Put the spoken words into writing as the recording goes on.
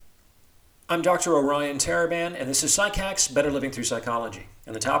I'm Dr. Orion Taraban, and this is PsycHacks, Better Living Through Psychology.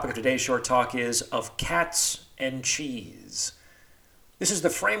 And the topic of today's short talk is of cats and cheese. This is the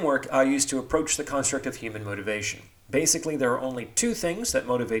framework I use to approach the construct of human motivation. Basically, there are only two things that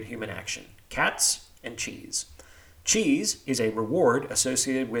motivate human action: cats and cheese. Cheese is a reward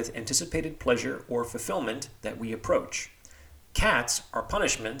associated with anticipated pleasure or fulfillment that we approach. Cats are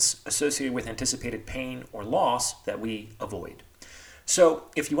punishments associated with anticipated pain or loss that we avoid. So,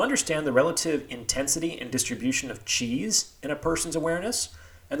 if you understand the relative intensity and distribution of cheese in a person's awareness,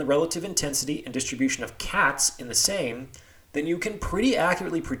 and the relative intensity and distribution of cats in the same, then you can pretty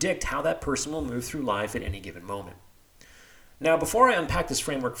accurately predict how that person will move through life at any given moment. Now, before I unpack this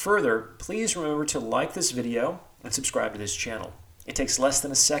framework further, please remember to like this video and subscribe to this channel. It takes less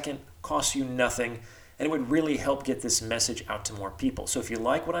than a second, costs you nothing, and it would really help get this message out to more people. So if you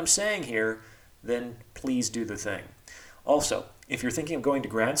like what I'm saying here, then please do the thing. Also, if you're thinking of going to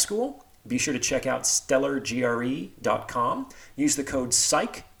grad school, be sure to check out stellargre.com. Use the code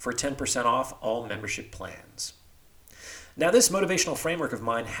PSYCH for 10% off all membership plans. Now, this motivational framework of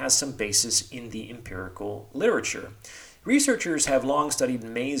mine has some basis in the empirical literature. Researchers have long studied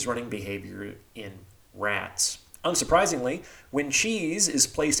maze-running behavior in rats. Unsurprisingly, when cheese is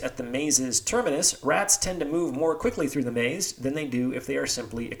placed at the maze's terminus, rats tend to move more quickly through the maze than they do if they are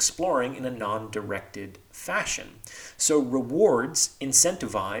simply exploring in a non-directed fashion. So rewards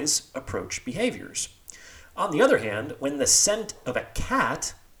incentivize approach behaviors. On the other hand, when the scent of a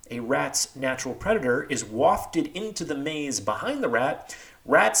cat, a rat's natural predator, is wafted into the maze behind the rat,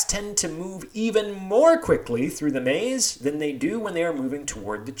 rats tend to move even more quickly through the maze than they do when they are moving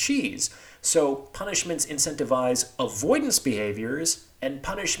toward the cheese. So punishments incentivize avoidance behaviors, and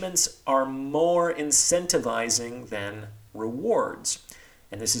punishments are more incentivizing than rewards.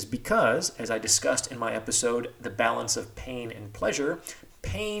 And this is because, as I discussed in my episode, The Balance of Pain and Pleasure,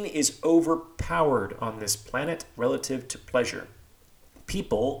 pain is overpowered on this planet relative to pleasure.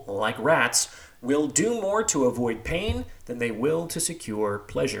 People, like rats, will do more to avoid pain than they will to secure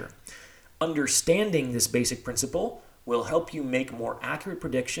pleasure. Understanding this basic principle will help you make more accurate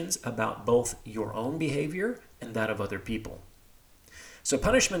predictions about both your own behavior and that of other people. So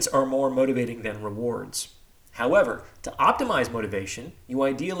punishments are more motivating than rewards. However, to optimize motivation, you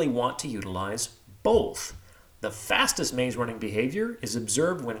ideally want to utilize both. The fastest maze-running behavior is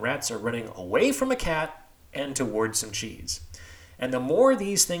observed when rats are running away from a cat and towards some cheese. And the more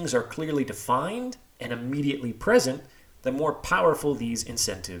these things are clearly defined and immediately present, the more powerful these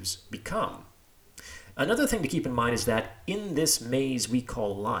incentives become. Another thing to keep in mind is that in this maze we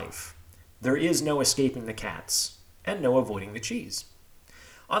call life, there is no escaping the cats and no avoiding the cheese.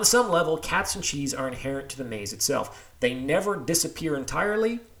 On some level, cats and cheese are inherent to the maze itself. They never disappear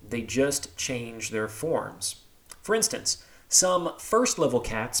entirely, they just change their forms. For instance, some first-level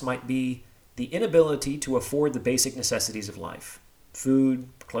cats might be the inability to afford the basic necessities of life: food,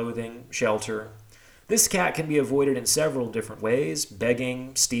 clothing, shelter. This cat can be avoided in several different ways: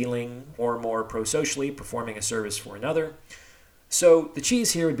 begging, stealing, or more pro-socially, performing a service for another. So the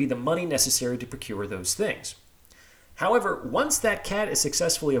cheese here would be the money necessary to procure those things. However, once that cat is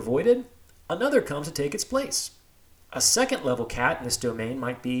successfully avoided, another comes to take its place. A second-level cat in this domain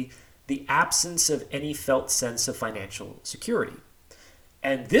might be the absence of any felt sense of financial security.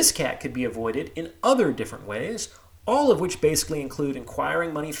 And this cat could be avoided in other different ways, all of which basically include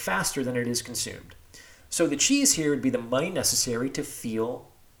acquiring money faster than it is consumed. So the cheese here would be the money necessary to feel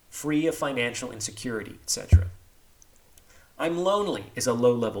free of financial insecurity, etc. I'm lonely is a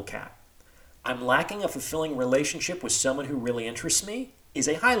low-level cat. I'm lacking a fulfilling relationship with someone who really interests me is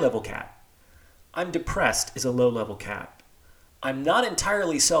a high-level cat. I'm depressed is a low-level cat. I'm not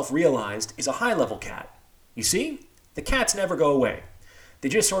entirely self-realized is a high-level cat. You see, the cats never go away. They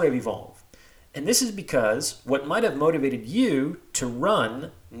just sort of evolve. And this is because what might have motivated you to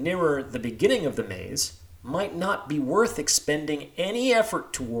run nearer the beginning of the maze might not be worth expending any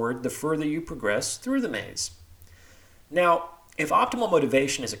effort toward the further you progress through the maze. Now, if optimal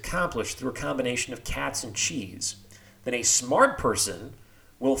motivation is accomplished through a combination of cats and cheese, then a smart person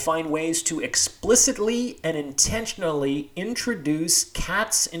will find ways to explicitly and intentionally introduce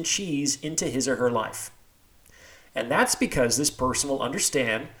cats and cheese into his or her life. And that's because this person will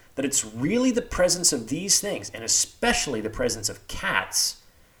understand that it's really the presence of these things, and especially the presence of cats,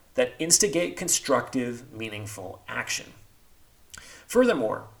 that instigate constructive, meaningful action.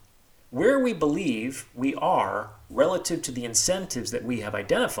 Furthermore, where we believe we are relative to the incentives that we have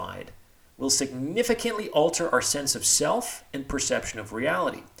identified will significantly alter our sense of self and perception of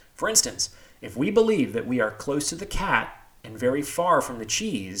reality. For instance, if we believe that we are close to the cat and very far from the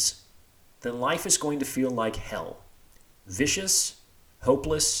cheese, then life is going to feel like hell. Vicious,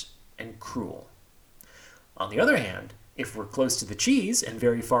 hopeless, and cruel. On the other hand, if we're close to the cheese and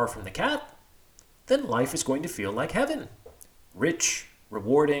very far from the cat, then life is going to feel like heaven, rich,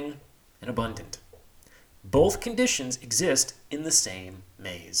 rewarding, and abundant. Both conditions exist in the same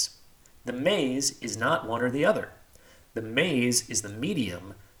maze. The maze is not one or the other. The maze is the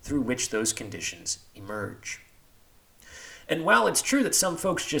medium through which those conditions emerge. And while it's true that some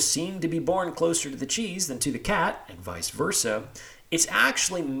folks just seem to be born closer to the cheese than to the cat, and vice versa, it's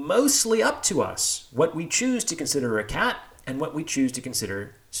actually mostly up to us what we choose to consider a cat and what we choose to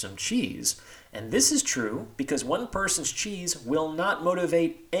consider some cheese. And this is true because one person's cheese will not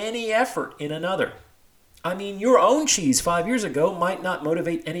motivate any effort in another. I mean, your own cheese 5 years ago might not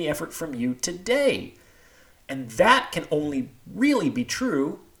motivate any effort from you today. And that can only really be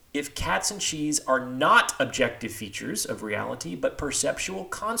true if cats and cheese are not objective features of reality, but perceptual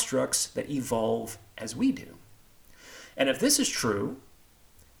constructs that evolve as we do. And if this is true,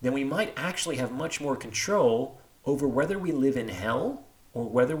 then we might actually have much more control over whether we live in hell or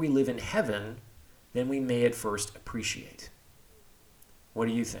whether we live in heaven than we may at first appreciate. What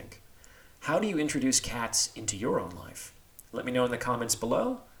do you think? How do you introduce cats into your own life? Let me know in the comments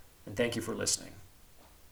below, and thank you for listening.